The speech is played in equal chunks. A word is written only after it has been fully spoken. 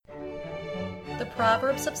The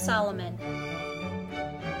Proverbs of Solomon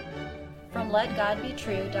from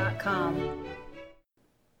LetGodBetrue.com.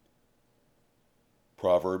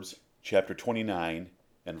 Proverbs chapter 29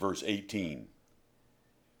 and verse 18.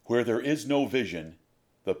 Where there is no vision,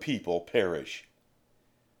 the people perish.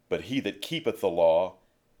 But he that keepeth the law,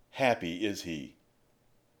 happy is he.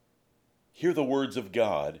 Hear the words of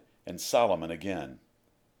God and Solomon again.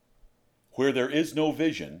 Where there is no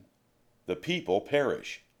vision, the people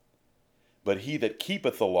perish. But he that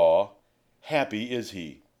keepeth the law, happy is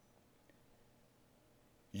he.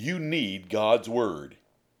 You need God's word.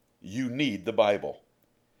 You need the Bible.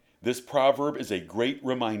 This proverb is a great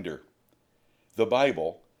reminder. The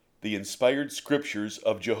Bible, the inspired scriptures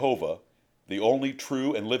of Jehovah, the only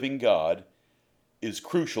true and living God, is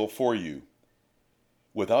crucial for you.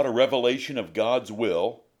 Without a revelation of God's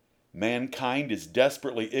will, mankind is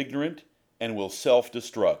desperately ignorant and will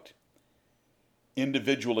self-destruct.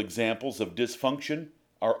 Individual examples of dysfunction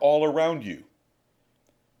are all around you,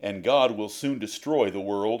 and God will soon destroy the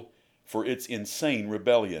world for its insane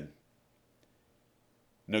rebellion.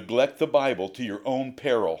 Neglect the Bible to your own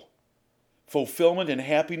peril. Fulfillment and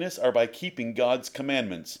happiness are by keeping God's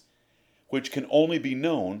commandments, which can only be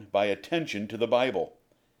known by attention to the Bible.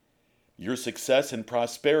 Your success and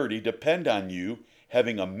prosperity depend on you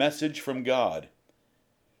having a message from God.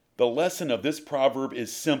 The lesson of this proverb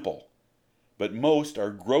is simple, but most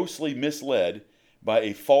are grossly misled by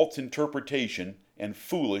a false interpretation and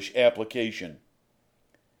foolish application.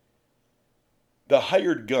 The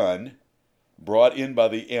hired gun, brought in by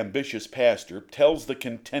the ambitious pastor, tells the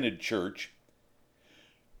contented church,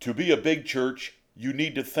 to be a big church, you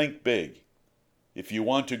need to think big. If you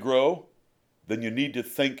want to grow, then you need to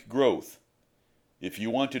think growth. If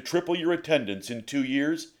you want to triple your attendance in 2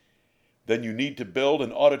 years, then you need to build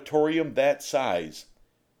an auditorium that size.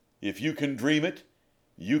 If you can dream it,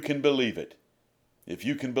 you can believe it. If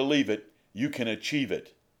you can believe it, you can achieve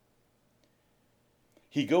it.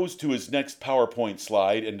 He goes to his next PowerPoint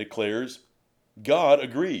slide and declares, God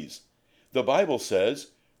agrees. The Bible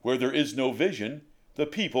says, where there is no vision, the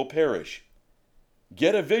people perish.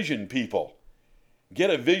 Get a vision, people.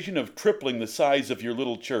 Get a vision of tripling the size of your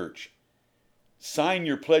little church. Sign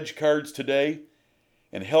your pledge cards today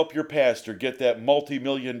and help your pastor get that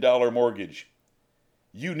multi-million-dollar mortgage.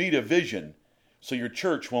 You need a vision so your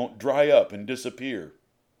church won't dry up and disappear.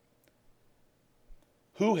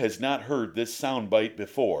 Who has not heard this soundbite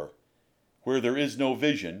before? Where there is no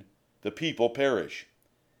vision, the people perish.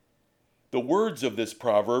 The words of this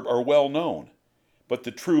proverb are well known, but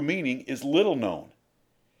the true meaning is little known.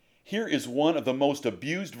 Here is one of the most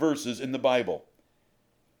abused verses in the Bible.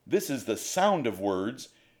 This is the sound of words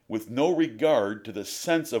with no regard to the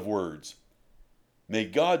sense of words. May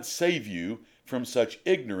God save you from such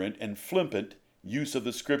ignorant and flippant use of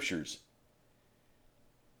the Scriptures.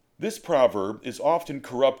 This proverb is often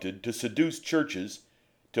corrupted to seduce churches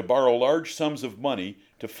to borrow large sums of money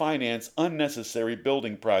to finance unnecessary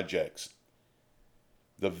building projects.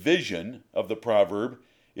 The vision of the proverb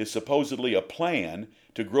is supposedly a plan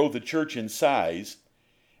to grow the church in size,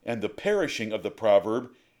 and the perishing of the proverb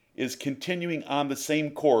is continuing on the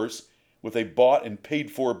same course with a bought and paid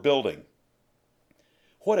for building.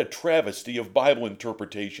 What a travesty of Bible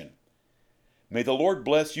interpretation. May the Lord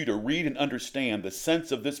bless you to read and understand the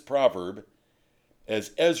sense of this proverb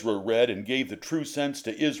as Ezra read and gave the true sense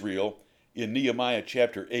to Israel in Nehemiah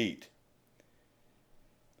chapter 8.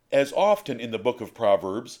 As often in the book of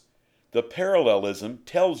Proverbs, the parallelism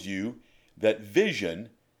tells you that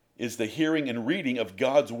vision is the hearing and reading of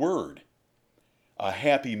God's word. A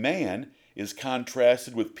happy man is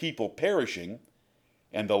contrasted with people perishing,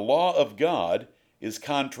 and the law of God is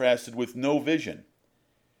contrasted with no vision.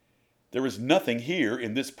 There is nothing here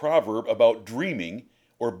in this proverb about dreaming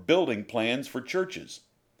or building plans for churches.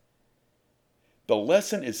 The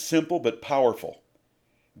lesson is simple but powerful.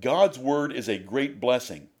 God's word is a great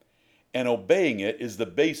blessing, and obeying it is the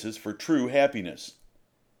basis for true happiness.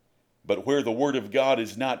 But where the word of God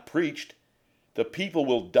is not preached, the people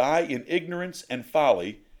will die in ignorance and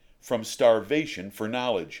folly from starvation for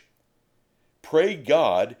knowledge. Pray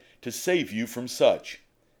God to save you from such.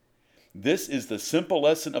 This is the simple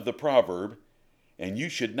lesson of the proverb, and you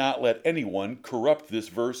should not let anyone corrupt this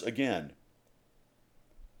verse again.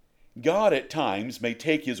 God at times may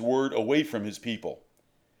take his word away from his people.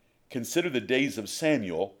 Consider the days of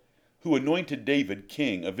Samuel, who anointed David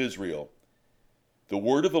king of Israel. The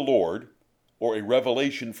word of the Lord, or a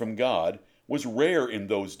revelation from God, was rare in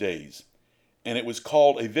those days, and it was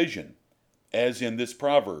called a vision, as in this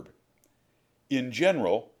proverb. In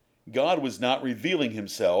general, God was not revealing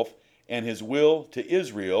himself and his will to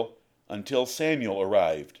Israel until Samuel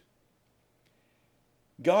arrived.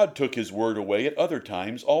 God took his word away at other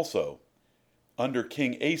times also. Under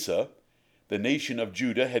King Asa, the nation of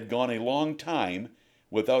Judah had gone a long time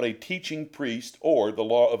without a teaching priest or the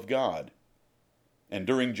law of God. And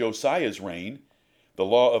during Josiah's reign, the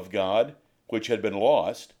law of God, which had been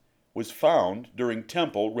lost, was found during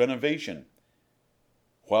temple renovation.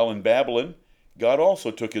 While in Babylon, God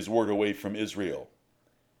also took his word away from Israel.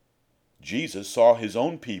 Jesus saw his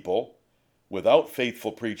own people, without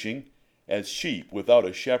faithful preaching, as sheep without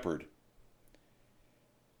a shepherd.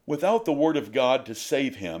 Without the word of God to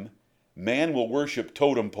save him, man will worship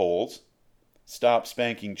totem poles, stop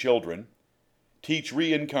spanking children, teach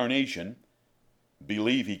reincarnation,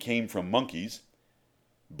 believe he came from monkeys,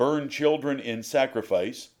 burn children in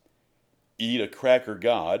sacrifice, eat a cracker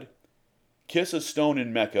god, kiss a stone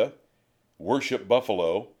in Mecca, worship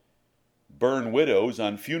buffalo, burn widows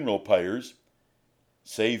on funeral pyres,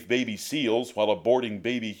 save baby seals while aborting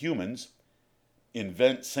baby humans,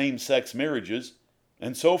 invent same-sex marriages,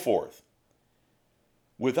 and so forth.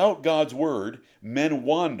 Without God's word, men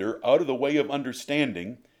wander out of the way of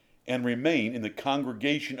understanding and remain in the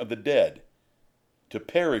congregation of the dead, to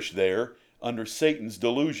perish there under Satan's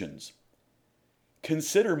delusions.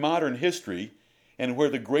 Consider modern history and where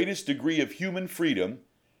the greatest degree of human freedom,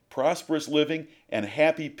 prosperous living, and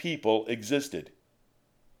happy people existed,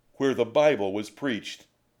 where the Bible was preached.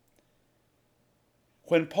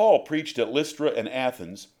 When Paul preached at Lystra and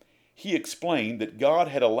Athens, he explained that God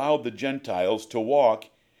had allowed the Gentiles to walk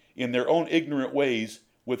in their own ignorant ways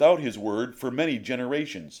without his word for many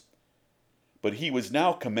generations. But he was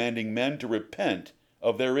now commanding men to repent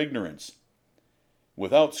of their ignorance.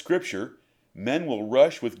 Without Scripture, men will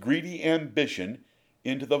rush with greedy ambition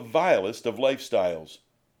into the vilest of lifestyles.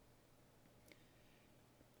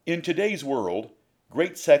 In today's world,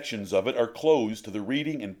 great sections of it are closed to the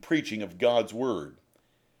reading and preaching of God's Word.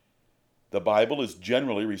 The Bible is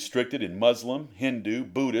generally restricted in Muslim, Hindu,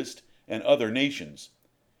 Buddhist, and other nations.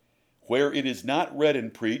 Where it is not read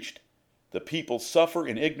and preached, the people suffer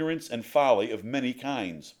in ignorance and folly of many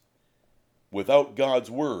kinds. Without God's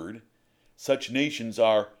Word, such nations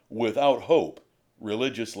are without hope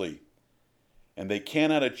religiously, and they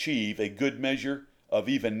cannot achieve a good measure of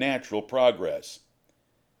even natural progress.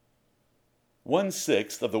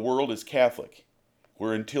 1/6 of the world is Catholic,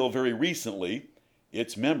 where until very recently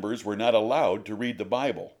its members were not allowed to read the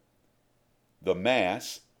Bible. The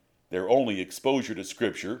Mass, their only exposure to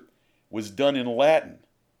Scripture, was done in Latin.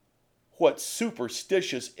 What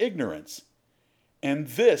superstitious ignorance! And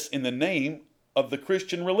this in the name of the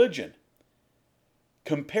Christian religion.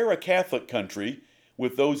 Compare a Catholic country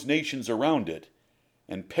with those nations around it,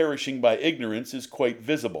 and perishing by ignorance is quite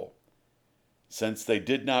visible. Since they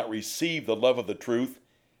did not receive the love of the truth,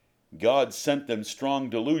 God sent them strong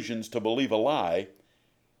delusions to believe a lie,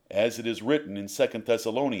 as it is written in 2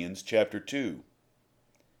 Thessalonians chapter 2.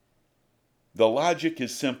 The logic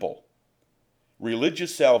is simple.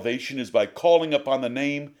 Religious salvation is by calling upon the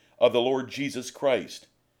name of the Lord Jesus Christ.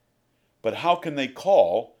 But how can they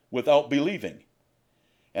call without believing?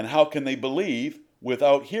 And how can they believe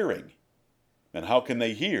without hearing? And how can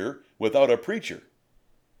they hear without a preacher?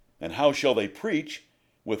 And how shall they preach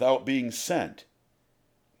without being sent?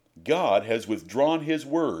 God has withdrawn his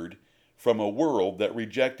word from a world that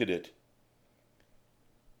rejected it.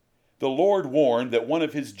 The Lord warned that one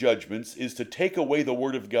of his judgments is to take away the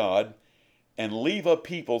word of God and leave a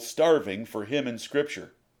people starving for him in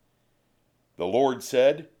Scripture. The Lord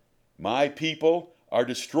said, "My people are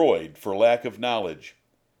destroyed for lack of knowledge."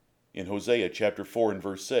 In Hosea chapter 4 and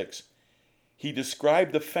verse 6, he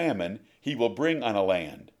described the famine he will bring on a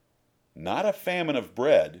land. Not a famine of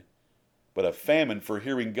bread, but a famine for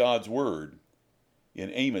hearing God's word.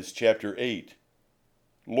 In Amos chapter 8,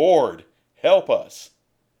 Lord, help us!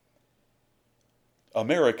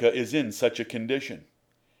 America is in such a condition.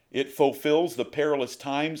 It fulfills the perilous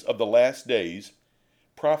times of the last days,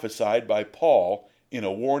 prophesied by Paul in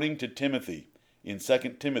a warning to Timothy in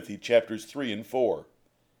 2 Timothy chapters 3 and 4.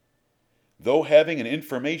 Though having an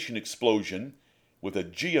information explosion with a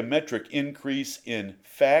geometric increase in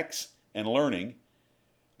facts and learning,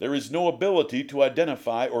 there is no ability to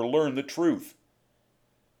identify or learn the truth.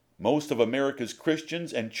 Most of America's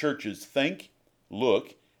Christians and churches think,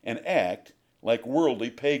 look, and act like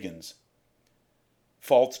worldly pagans.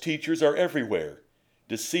 False teachers are everywhere,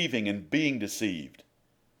 deceiving and being deceived.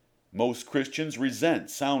 Most Christians resent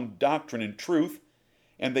sound doctrine and truth,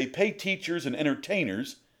 and they pay teachers and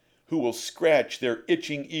entertainers who will scratch their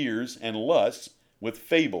itching ears and lusts with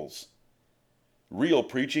fables. Real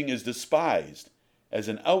preaching is despised as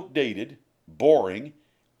an outdated, boring,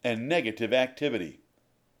 and negative activity.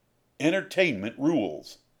 Entertainment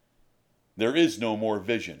rules. There is no more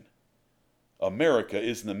vision. America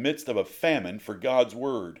is in the midst of a famine for God's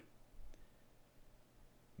Word.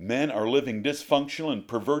 Men are living dysfunctional and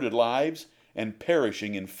perverted lives and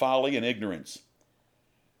perishing in folly and ignorance.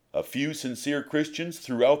 A few sincere Christians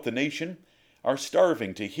throughout the nation are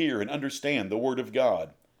starving to hear and understand the Word of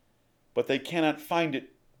God, but they cannot find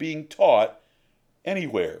it being taught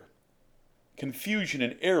anywhere. Confusion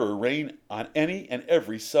and error reign on any and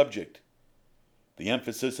every subject. The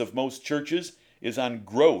emphasis of most churches is on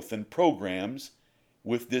growth and programs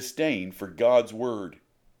with disdain for God's Word.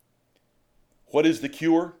 What is the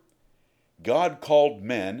cure? God-called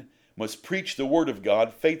men must preach the Word of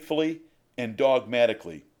God faithfully and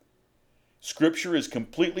dogmatically. Scripture is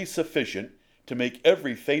completely sufficient to make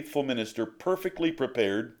every faithful minister perfectly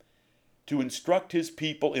prepared to instruct his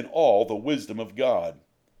people in all the wisdom of God.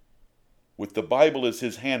 With the Bible as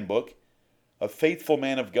his handbook, a faithful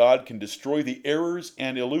man of God can destroy the errors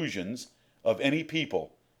and illusions of any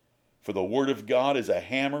people, for the Word of God is a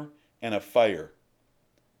hammer and a fire.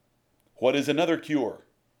 What is another cure?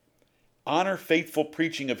 Honor faithful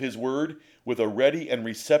preaching of His Word with a ready and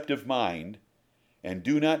receptive mind, and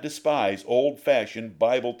do not despise old-fashioned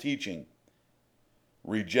Bible teaching.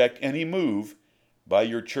 Reject any move by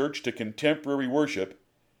your church to contemporary worship,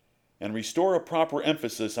 and restore a proper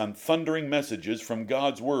emphasis on thundering messages from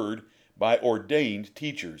God's Word by ordained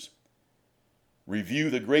teachers. Review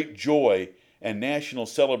the great joy and national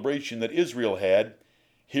celebration that Israel had,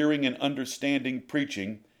 hearing and understanding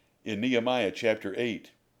preaching in Nehemiah chapter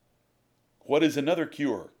 8. What is another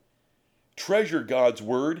cure? Treasure God's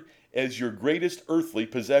Word as your greatest earthly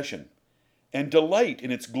possession, and delight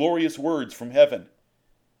in its glorious words from heaven.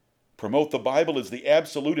 Promote the Bible as the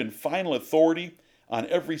absolute and final authority on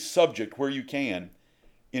every subject where you can,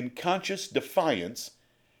 in conscious defiance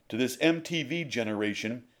to this MTV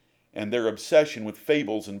generation and their obsession with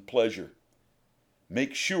fables and pleasure.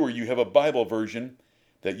 Make sure you have a Bible version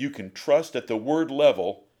that you can trust at the word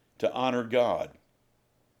level to honor God.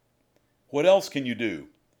 What else can you do?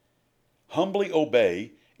 Humbly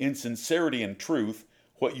obey, in sincerity and truth,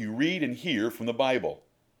 what you read and hear from the Bible,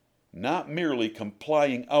 not merely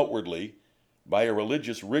complying outwardly by a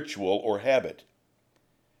religious ritual or habit.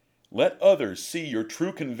 Let others see your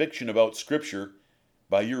true conviction about Scripture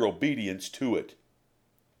by your obedience to it.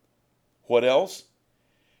 What else?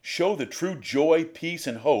 Show the true joy, peace,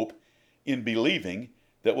 and hope in believing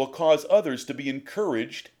that will cause others to be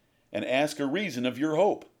encouraged and ask a reason of your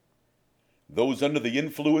hope. Those under the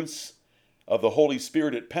influence of the Holy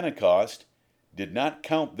Spirit at Pentecost did not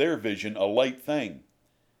count their vision a light thing.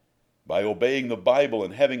 By obeying the Bible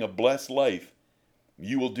and having a blessed life,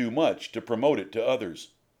 you will do much to promote it to others.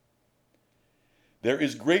 There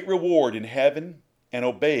is great reward in heaven and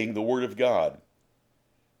obeying the Word of God.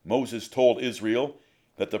 Moses told Israel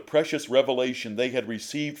that the precious revelation they had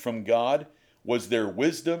received from God was their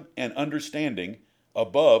wisdom and understanding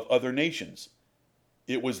above other nations.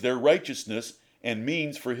 It was their righteousness and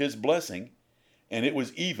means for His blessing, and it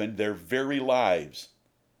was even their very lives.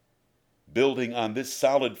 Building on this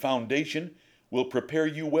solid foundation will prepare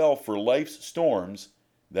you well for life's storms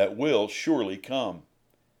that will surely come.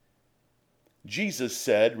 Jesus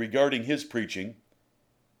said regarding His preaching,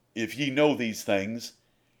 "If ye know these things,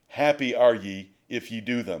 happy are ye if ye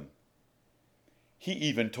do them." He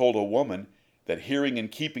even told a woman that hearing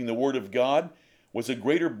and keeping the Word of God was a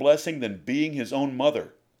greater blessing than being his own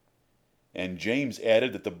mother. And James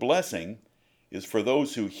added that the blessing is for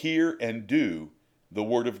those who hear and do the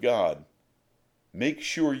Word of God. Make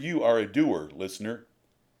sure you are a doer, listener.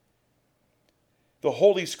 The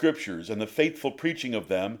Holy Scriptures and the faithful preaching of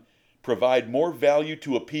them provide more value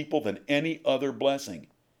to a people than any other blessing.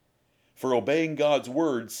 For obeying God's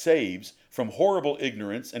Word saves from horrible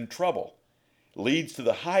ignorance and trouble, leads to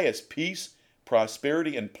the highest peace,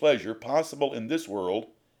 prosperity, and pleasure possible in this world,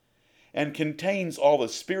 and contains all the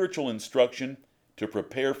spiritual instruction to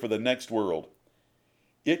prepare for the next world.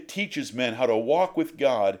 It teaches men how to walk with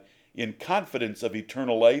God in confidence of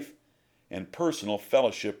eternal life and personal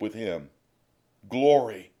fellowship with Him.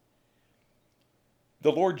 Glory!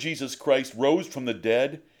 The Lord Jesus Christ rose from the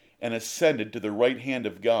dead and ascended to the right hand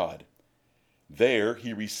of God. There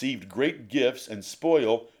He received great gifts and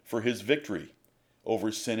spoil for His victory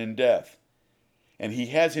over sin and death. And He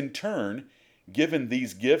has in turn given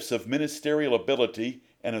these gifts of ministerial ability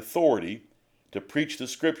and authority to preach the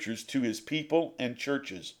Scriptures to His people and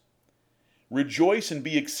churches. Rejoice and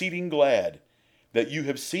be exceeding glad that you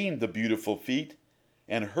have seen the beautiful feet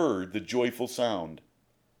and heard the joyful sound.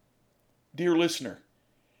 Dear listener,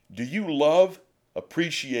 do you love,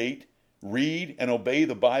 appreciate, read, and obey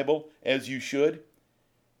the Bible as you should?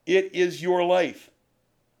 It is your life.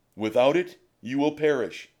 Without it, you will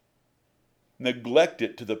perish. Neglect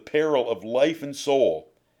it to the peril of life and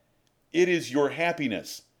soul. It is your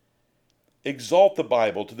happiness. Exalt the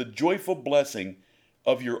Bible to the joyful blessing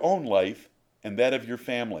of your own life and that of your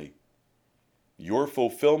family. Your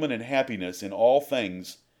fulfillment and happiness in all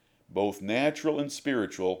things, both natural and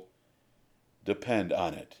spiritual, depend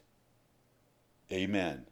on it. Amen.